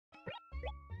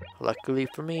Luckily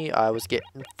for me, I was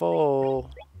getting full.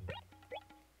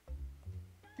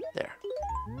 There.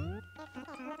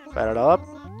 Add it all up.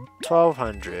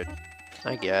 1,200.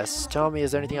 I guess. Tell me,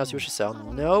 is there anything else you wish to sell?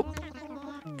 Nope.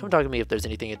 Come talk to me if there's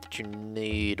anything that you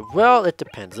need. Well, it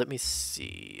depends. Let me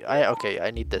see. Okay,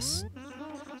 I need this.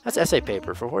 That's essay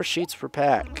paper for horse sheets per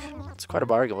pack. It's quite a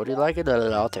bargain. Would you like it?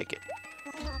 I'll take it.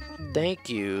 Thank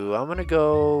you. I'm gonna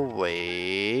go...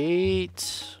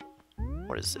 Wait.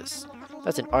 What is this?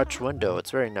 That's an arch window.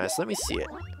 It's very nice. Let me see it.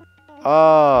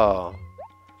 Oh.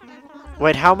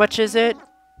 Wait, how much is it?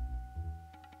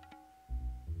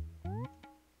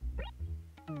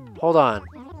 Hold on.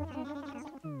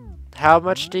 How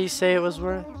much did he say it was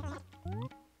worth?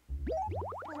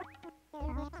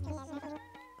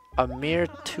 A mere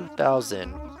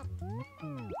 2,000.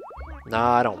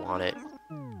 Nah, I don't want it.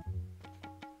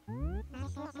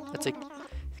 That's a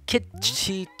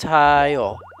kitschy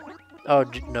tile. Oh,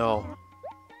 no.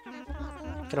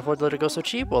 Can afford to let it go so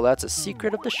cheap? Well, that's a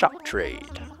secret of the shop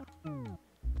trade.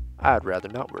 I'd rather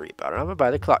not worry about it. I'm gonna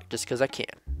buy the clock just because I can.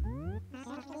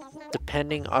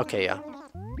 Depending... Okay, yeah.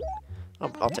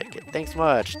 I'll take it. Thanks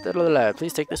much.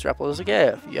 Please take this raffle as a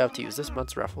gift. You have to use this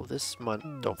month's raffle this month.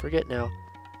 Don't forget now.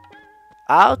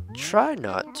 I'll try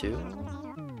not to.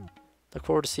 Look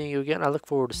forward to seeing you again. I look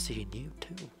forward to seeing you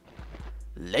too.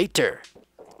 Later.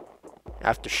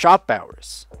 After shop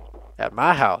hours. At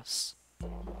my house.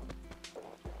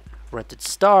 Rented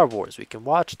Star Wars. We can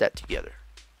watch that together.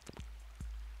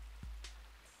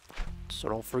 So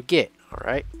don't forget,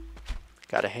 alright?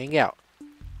 Gotta hang out.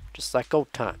 Just like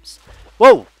old times.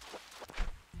 Whoa!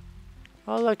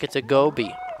 Oh look, it's a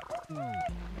goby.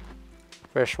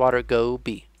 Freshwater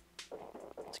goby.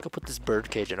 Let's go put this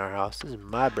bird cage in our house. This is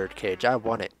my bird cage. I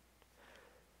want it.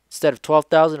 Instead of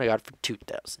 12,000, I got it for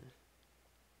 2,000.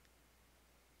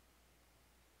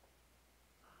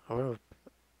 I'm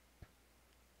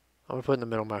gonna put it in the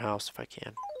middle of my house if I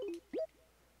can.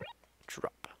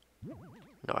 Drop.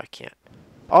 No, I can't.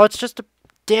 Oh, it's just a...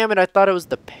 Damn it, I thought it was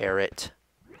the parrot.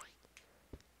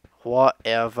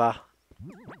 Whatever.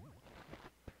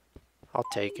 I'll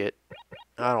take it.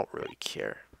 I don't really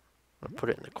care. I'm gonna put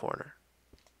it in the corner.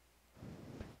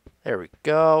 There we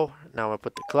go. Now I'm gonna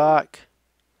put the clock.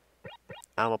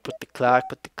 I'm gonna put the clock,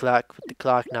 put the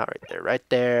clock, not right there, right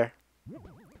there.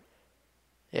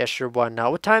 Yeah, sure, why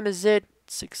not? What time is it?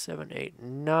 6, 7, 8,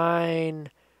 9,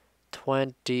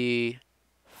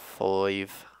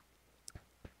 25.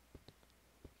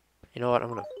 You know what? I'm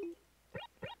gonna...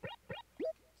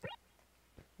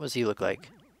 What does he look like?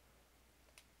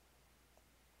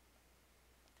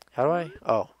 How do I?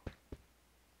 Oh.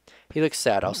 He looks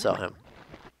sad. I'll sell him.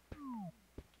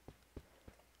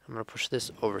 I'm gonna push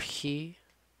this over here.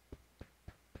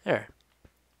 There.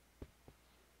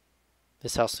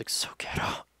 This house looks so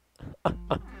ghetto.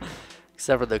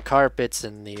 Except for the carpets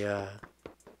and the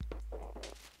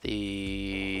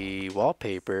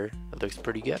wallpaper. It looks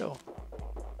pretty ghetto.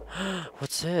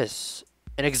 What's this?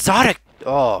 An exotic!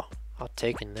 Oh, I'll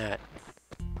take in that.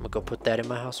 I'm gonna go put that in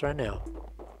my house right now.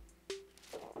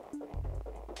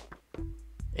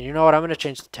 And you know what? I'm gonna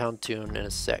change the town tune in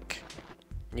a sec.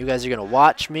 You guys are gonna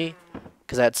watch me,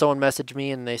 because I had someone message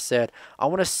me and they said, I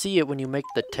want to see it when you make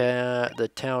the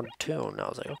town tune. I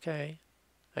was like, okay,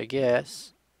 I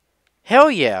guess. Hell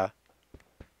yeah!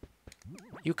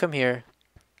 You come here.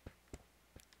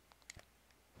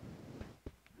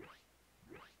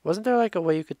 Wasn't there like a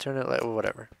way you could turn it like,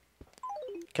 whatever.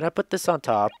 Can I put this on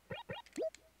top?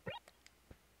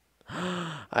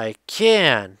 I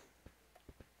can!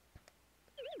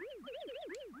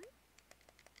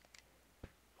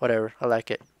 Whatever, I like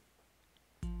it.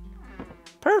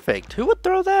 Perfect! Who would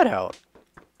throw that out?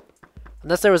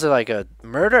 Unless there was like a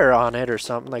murder on it or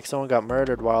something, like someone got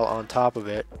murdered while on top of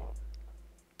it.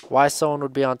 Why someone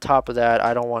would be on top of that,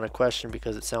 I don't want to question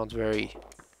because it sounds very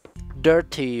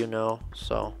dirty, you know.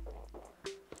 So,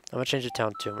 I'm going to change the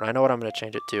town tune. I know what I'm going to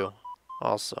change it to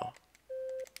also.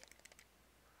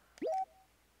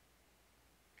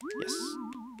 Yes.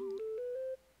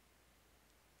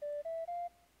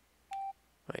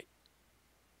 Wait.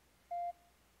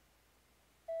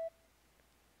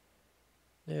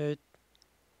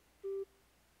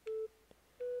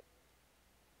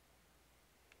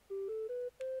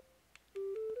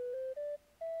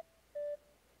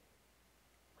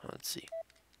 Let's see.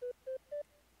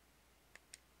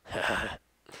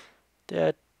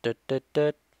 Da, da, da,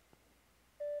 da.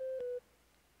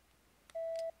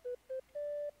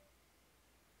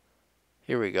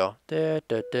 Here we go. Da,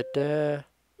 da, da, da.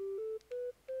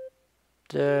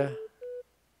 Da,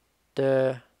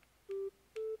 da,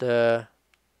 da,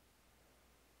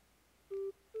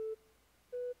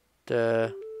 da,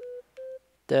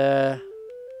 Da.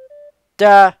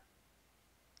 Da.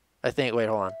 I think. Wait,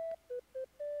 hold on.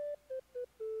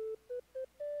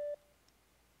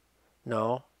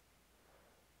 No.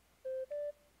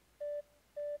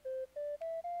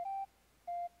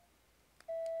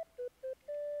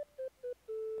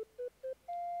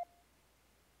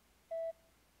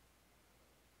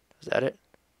 Is that it?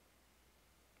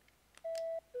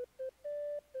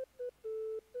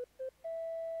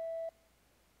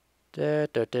 Da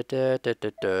da da da da da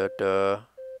da da.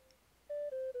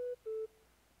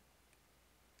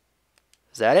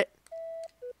 Is that it?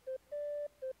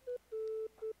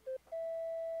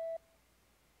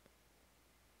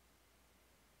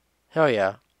 Hell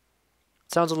yeah.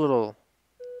 Sounds a little...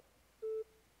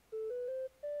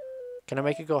 Can I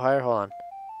make it go higher? Hold on.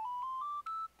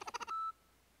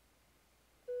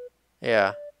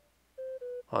 Yeah.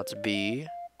 Well, it's B.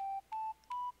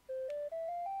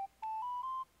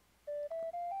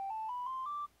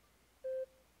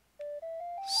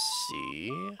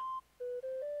 C.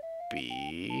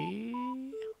 B.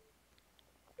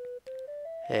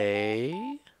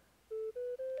 A.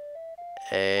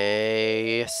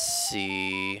 A.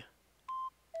 C.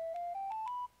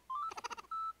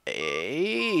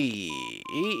 A.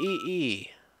 E.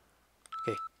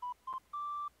 Okay.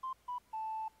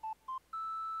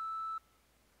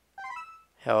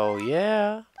 Hell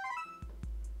yeah.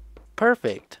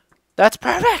 Perfect. That's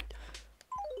perfect!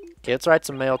 Okay, let's write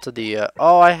some mail to the,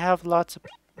 oh, I have lots of...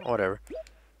 Whatever.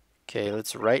 Okay,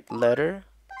 let's write letter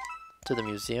to the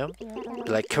museum.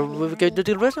 Like,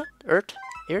 Ert?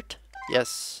 Ert?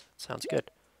 Yes, sounds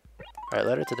good. Alright,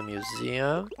 letter to the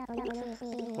museum.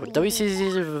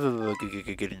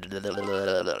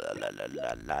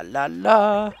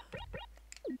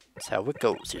 That's how it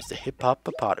goes. Here's the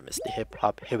hip-hop-opotamus. The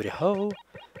hip-hop hibbity-ho.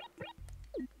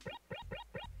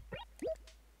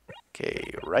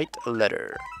 Okay, write a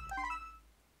letter.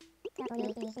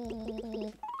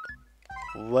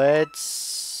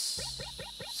 What's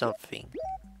something?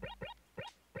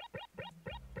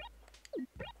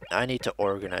 I need to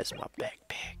organize my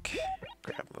backpack.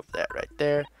 Grab, move that right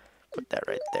there. Put that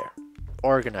right there.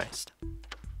 Organized.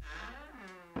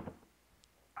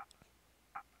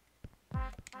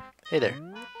 Hey there.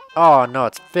 Oh no,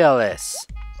 it's Phyllis.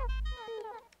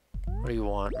 What do you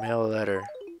want? Mail a letter.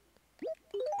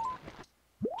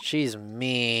 She's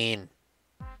mean.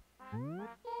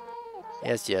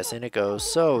 Yes, yes, and it goes.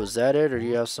 So, is that it, or do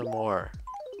you have some more?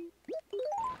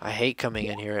 I hate coming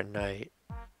in here at night.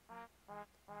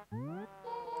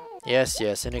 Yes,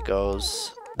 yes, and it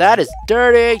goes. That is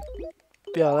dirty!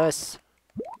 BLS.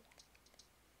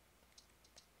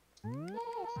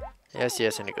 Yes,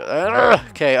 yes, and it goes.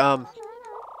 Okay, I'm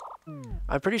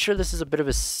pretty sure this is a bit of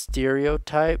a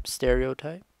stereotype.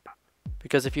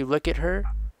 Because if you look at her,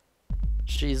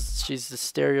 she's the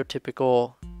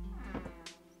stereotypical,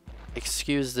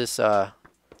 excuse this,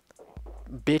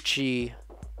 bitchy,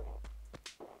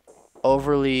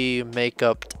 overly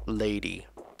make-upped lady.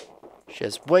 She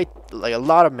has like a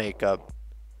lot of makeup.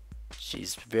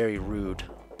 She's very rude.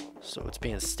 So it's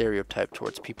being stereotyped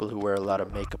towards people who wear a lot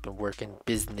of makeup and work in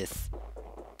business.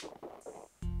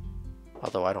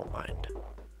 Although I don't mind.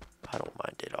 I don't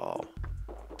mind at all.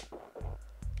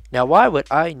 Now why would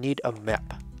I need a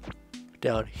map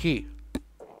down here?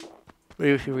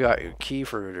 Maybe if you got your key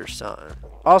for it or something.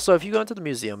 Also, if you go into the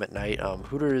museum at night,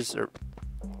 Hooters, or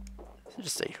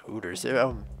just say Hooters,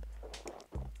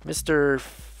 Mr.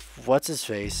 What's his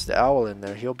face, the owl in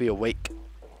there, he'll be awake.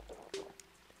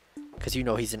 Because you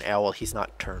know he's an owl, he's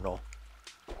nocturnal.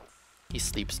 He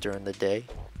sleeps during the day,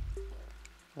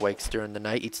 wakes during the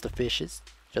night, eats the fishes.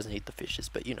 Doesn't eat the fishes,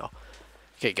 but you know.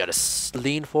 Okay, gotta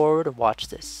lean forward and watch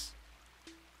this.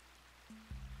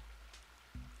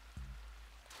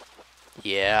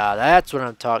 Yeah, that's what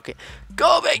I'm talking.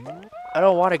 Goby! I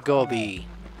don't want to Goby.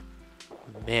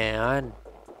 Man.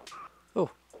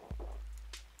 Oh.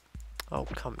 Oh,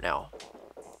 come now.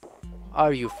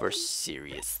 Are you for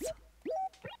serious?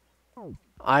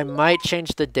 I might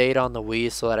change the date on the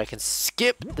Wii so that I can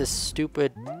skip this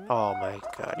stupid... Oh my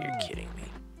god, you're kidding me.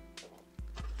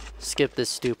 Skip this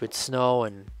stupid snow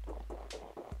and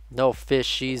no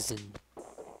fishies and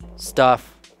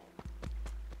stuff.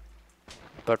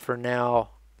 But for now...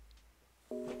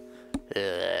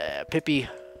 Pippi.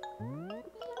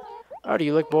 Ardy,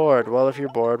 you look bored. Well, if you're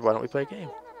bored, why don't we play a game?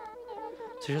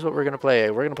 So here's what we're going to play.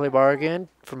 We're going to play Bargain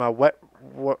for my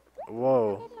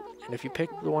Whoa. And if you pick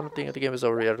the one thing at the game is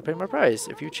over, you have to pay my price.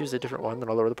 If you choose a different one, then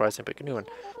I'll lower the price and pick a new one.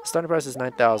 The starting price is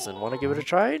 9,000. Want to give it a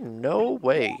try? No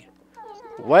way.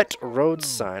 What road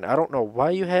sign? I don't know why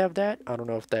you have that. I don't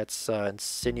know if that's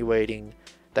insinuating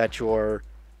that you're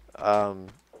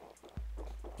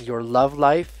your love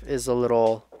life is a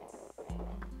little,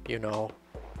 you know,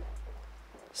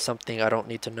 something I don't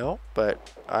need to know,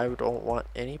 but I don't want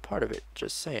any part of it,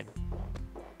 just saying.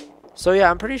 So yeah,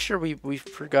 I'm pretty sure we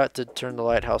forgot to turn the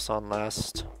lighthouse on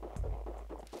last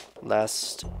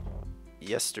night.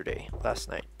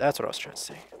 That's what I was trying to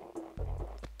say.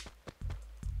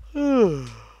 I'm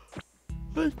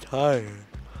tired.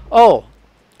 Oh,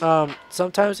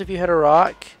 sometimes if you hit a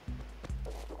rock,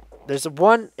 there's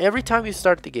every time you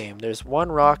start the game, there's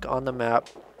one rock on the map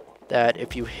that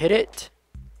if you hit it,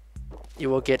 you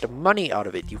will get money out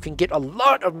of it. You can get a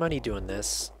lot of money doing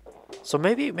this. So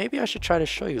maybe I should try to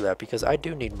show you that, because I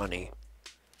do need money.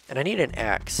 And I need an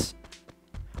axe.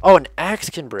 Oh, an axe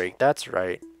can break. That's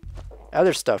right.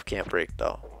 Other stuff can't break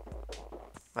though.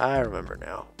 I remember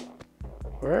now.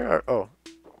 Oh.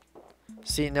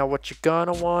 See, now what you're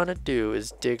gonna wanna do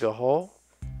is dig a hole,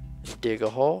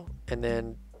 and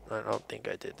then I don't think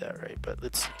I did that right, but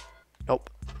let's see. Nope.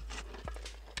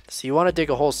 So you want to dig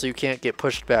a hole so you can't get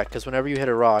pushed back, because whenever you hit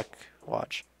a rock,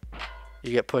 watch,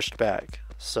 you get pushed back.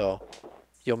 So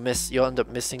you'll end up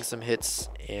missing some hits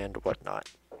and whatnot.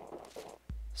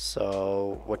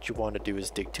 So what you want to do is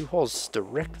dig 2 holes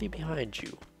directly behind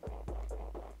you.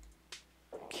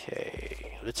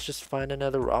 Okay, let's just find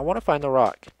another. I want to find the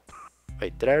rock.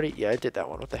 Wait, did I already? Yeah, I did that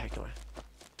one. What the heck am I?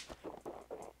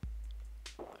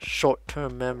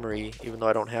 Short-term memory, even though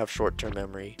I don't have short-term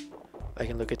memory. I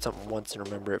can look at something once and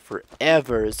remember it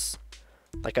forevers.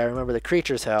 Like I remember the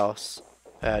creature's house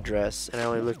address, and I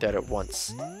only looked at it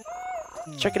once.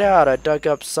 Check it out, I dug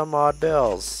up some odd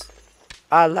bells.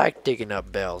 I like digging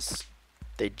up bells.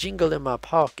 They jingle in my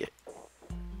pocket.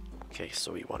 Okay,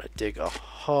 so we want to dig a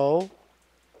hole.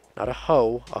 Not a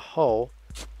hoe, a hole.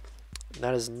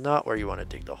 That is not where you want to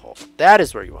dig the hole. That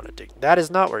is where you want to dig. That is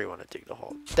not where you want to dig the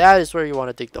hole. That is where you want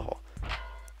to dig the hole.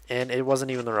 And it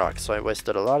wasn't even the rock, so I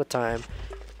wasted a lot of time.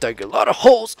 Dug a lot of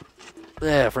holes.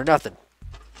 For nothing.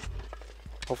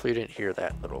 Hopefully you didn't hear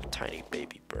that little tiny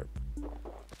baby burp.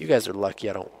 You guys are lucky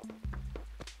I don't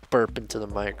burp into the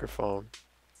microphone.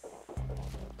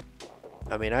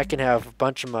 I mean, I can have a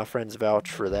bunch of my friends vouch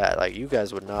for that. Like, you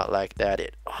guys would not like that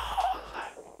at all.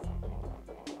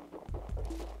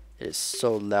 It is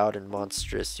so loud and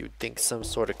monstrous. You'd think some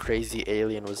sort of crazy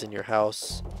alien was in your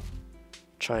house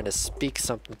trying to speak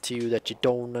something to you that you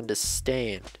don't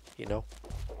understand. You know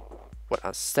what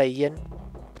I'm saying?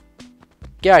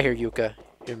 Get out here, Yuka.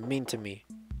 You're mean to me.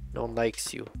 No one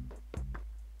likes you.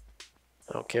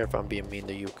 I don't care if I'm being mean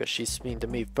to Yuka. She's mean to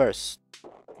me first.